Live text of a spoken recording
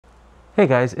Hey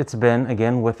guys, it's Ben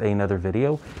again with another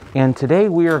video, and today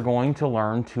we are going to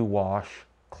learn to wash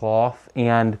cloth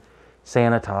and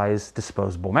sanitize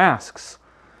disposable masks.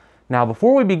 Now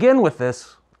before we begin with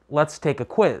this, let's take a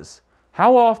quiz.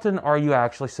 How often are you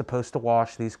actually supposed to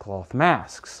wash these cloth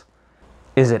masks?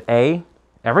 Is it A,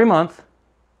 every month,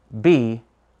 B,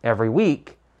 every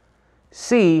week,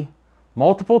 C,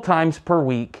 multiple times per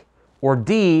week, or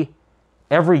D,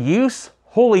 every use?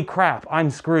 Holy crap, I'm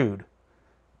screwed.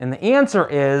 And the answer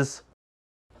is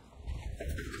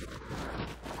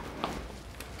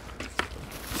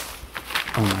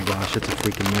oh my gosh, it's a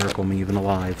freaking miracle I'm even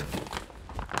alive.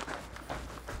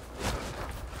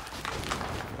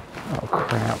 Oh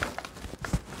crap.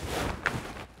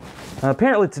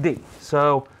 Apparently it's D.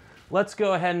 So let's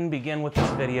go ahead and begin with this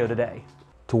video today.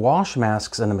 To wash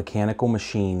masks in a mechanical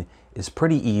machine is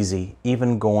pretty easy,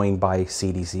 even going by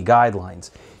CDC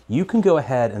guidelines. You can go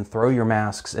ahead and throw your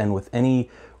masks in with any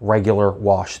regular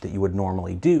wash that you would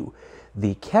normally do.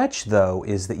 The catch though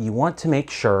is that you want to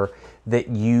make sure that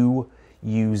you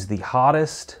use the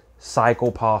hottest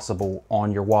cycle possible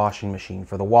on your washing machine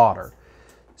for the water.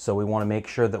 So we want to make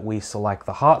sure that we select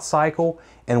the hot cycle,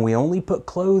 and we only put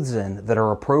clothes in that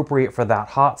are appropriate for that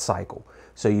hot cycle.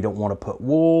 So you don't want to put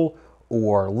wool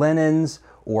or linens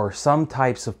or some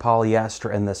types of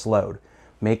polyester in this load.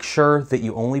 Make sure that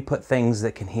you only put things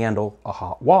that can handle a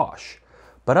hot wash.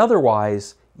 But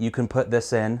otherwise, you can put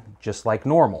this in just like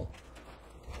normal.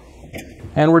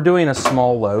 And we're doing a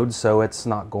small load, so it's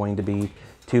not going to be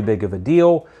too big of a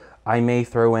deal. I may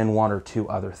throw in one or two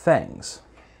other things.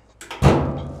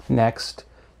 Next,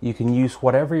 you can use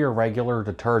whatever your regular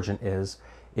detergent is.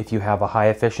 If you have a high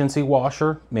efficiency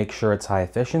washer, make sure it's high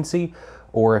efficiency,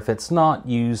 or if it's not,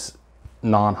 use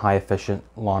non-high efficient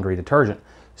laundry detergent.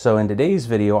 So in today's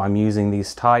video, I'm using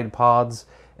these Tide Pods,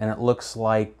 and it looks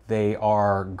like they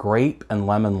are grape and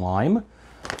lemon lime,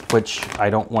 which I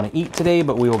don't want to eat today,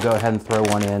 but we will go ahead and throw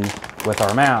one in with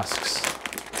our masks.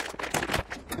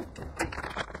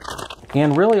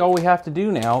 And really all we have to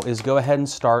do now is go ahead and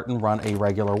start and run a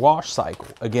regular wash cycle.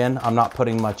 Again, I'm not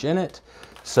putting much in it,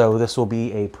 so this will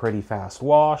be a pretty fast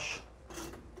wash.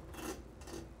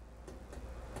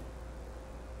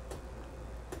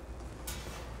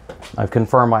 I've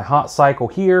confirmed my hot cycle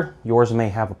here. Yours may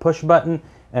have a push button,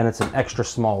 and it's an extra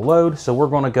small load, so we're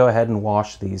going to go ahead and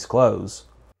wash these clothes.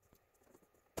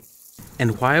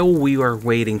 And while we are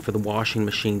waiting for the washing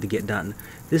machine to get done,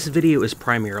 this video is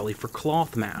primarily for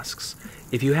cloth masks.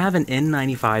 If you have an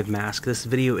N95 mask, this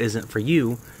video isn't for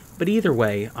you, but either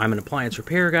way, I'm an appliance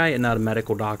repair guy and not a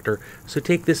medical doctor, so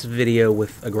take this video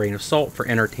with a grain of salt for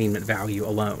entertainment value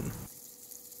alone.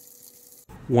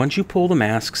 Once you pull the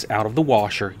masks out of the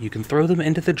washer, you can throw them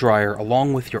into the dryer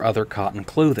along with your other cotton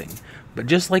clothing. But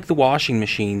just like the washing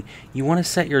machine, you want to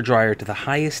set your dryer to the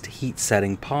highest heat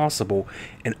setting possible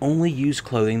and only use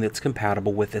clothing that's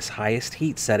compatible with this highest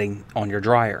heat setting on your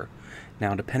dryer.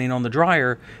 Now, depending on the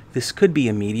dryer, this could be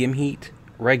a medium heat,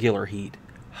 regular heat,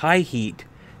 high heat,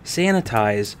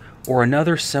 sanitize, or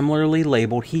another similarly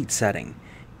labeled heat setting.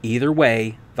 Either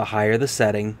way, the higher the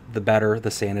setting, the better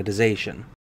the sanitization.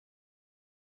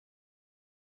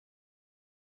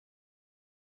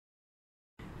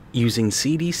 Using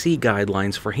CDC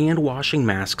guidelines for hand washing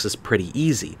masks is pretty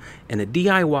easy, and a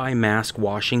DIY mask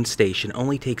washing station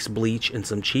only takes bleach and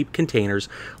some cheap containers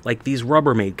like these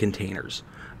Rubbermaid containers.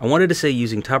 I wanted to say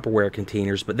using Tupperware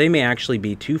containers, but they may actually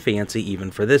be too fancy even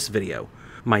for this video.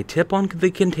 My tip on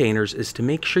the containers is to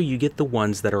make sure you get the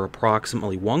ones that are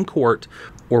approximately 1 quart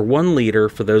or 1 liter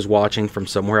for those watching from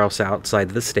somewhere else outside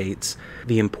of the States.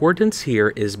 The importance here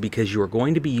is because you are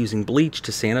going to be using bleach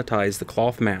to sanitize the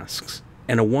cloth masks.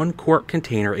 And a 1 quart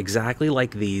container exactly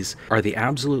like these are the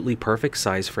absolutely perfect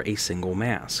size for a single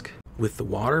mask. With the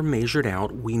water measured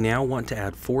out, we now want to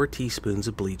add 4 teaspoons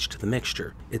of bleach to the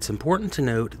mixture. It's important to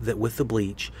note that with the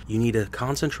bleach, you need a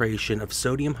concentration of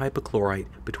sodium hypochlorite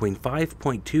between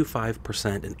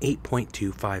 5.25% and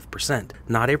 8.25%.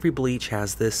 Not every bleach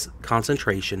has this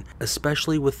concentration,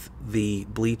 especially with the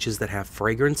bleaches that have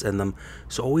fragrance in them,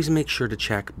 so always make sure to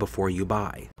check before you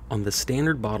buy. On the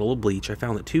standard bottle of bleach, I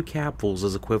found that 2 capfuls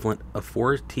is equivalent of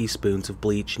 4 teaspoons of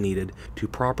bleach needed to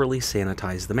properly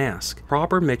sanitize the mask.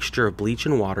 Proper mixture of bleach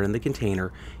and water in the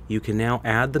container, you can now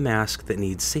add the mask that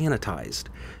needs sanitized.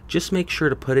 Just make sure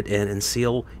to put it in and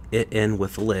seal it in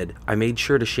with the lid. I made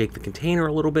sure to shake the container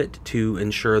a little bit to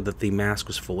ensure that the mask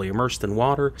was fully immersed in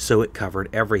water so it covered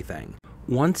everything.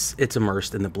 Once it's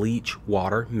immersed in the bleach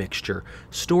water mixture,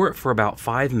 store it for about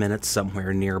 5 minutes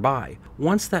somewhere nearby.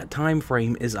 Once that time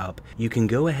frame is up, you can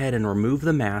go ahead and remove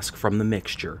the mask from the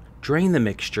mixture, drain the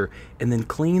mixture, and then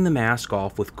clean the mask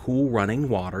off with cool running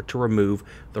water to remove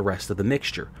the rest of the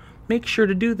mixture. Make sure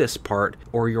to do this part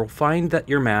or you'll find that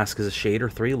your mask is a shade or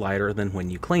 3 lighter than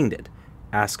when you cleaned it.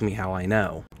 Ask me how I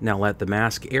know. Now let the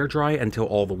mask air dry until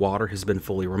all the water has been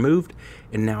fully removed,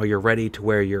 and now you're ready to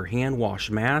wear your hand wash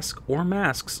mask or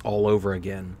masks all over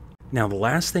again. Now the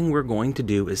last thing we're going to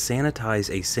do is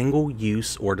sanitize a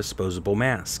single-use or disposable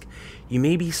mask. You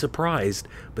may be surprised,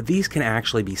 but these can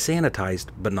actually be sanitized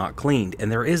but not cleaned, and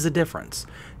there is a difference.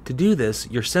 To do this,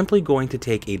 you're simply going to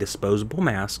take a disposable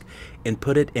mask and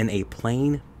put it in a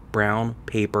plain brown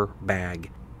paper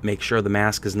bag. Make sure the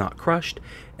mask is not crushed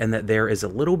and that there is a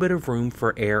little bit of room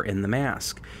for air in the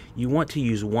mask. You want to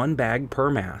use 1 bag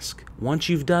per mask. Once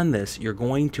you've done this, you're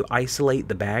going to isolate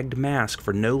the bagged mask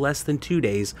for no less than 2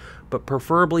 days, but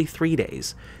preferably 3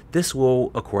 days. This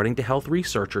will, according to health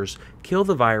researchers, kill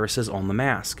the viruses on the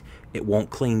mask. It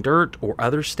won't clean dirt or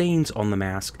other stains on the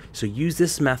mask, so use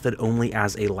this method only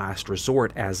as a last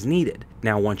resort as needed.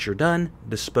 Now once you're done,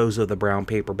 dispose of the brown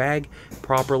paper bag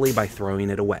properly by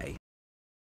throwing it away.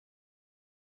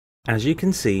 As you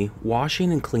can see,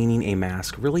 washing and cleaning a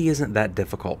mask really isn't that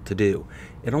difficult to do.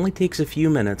 It only takes a few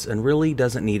minutes and really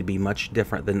doesn't need to be much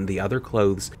different than the other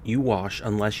clothes you wash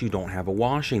unless you don't have a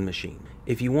washing machine.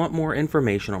 If you want more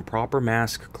information on proper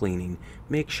mask cleaning,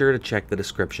 make sure to check the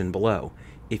description below.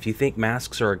 If you think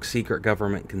masks are a secret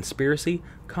government conspiracy,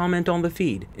 comment on the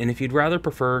feed. And if you'd rather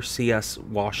see us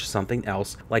wash something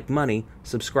else like money,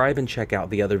 subscribe and check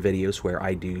out the other videos where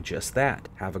I do just that.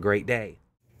 Have a great day.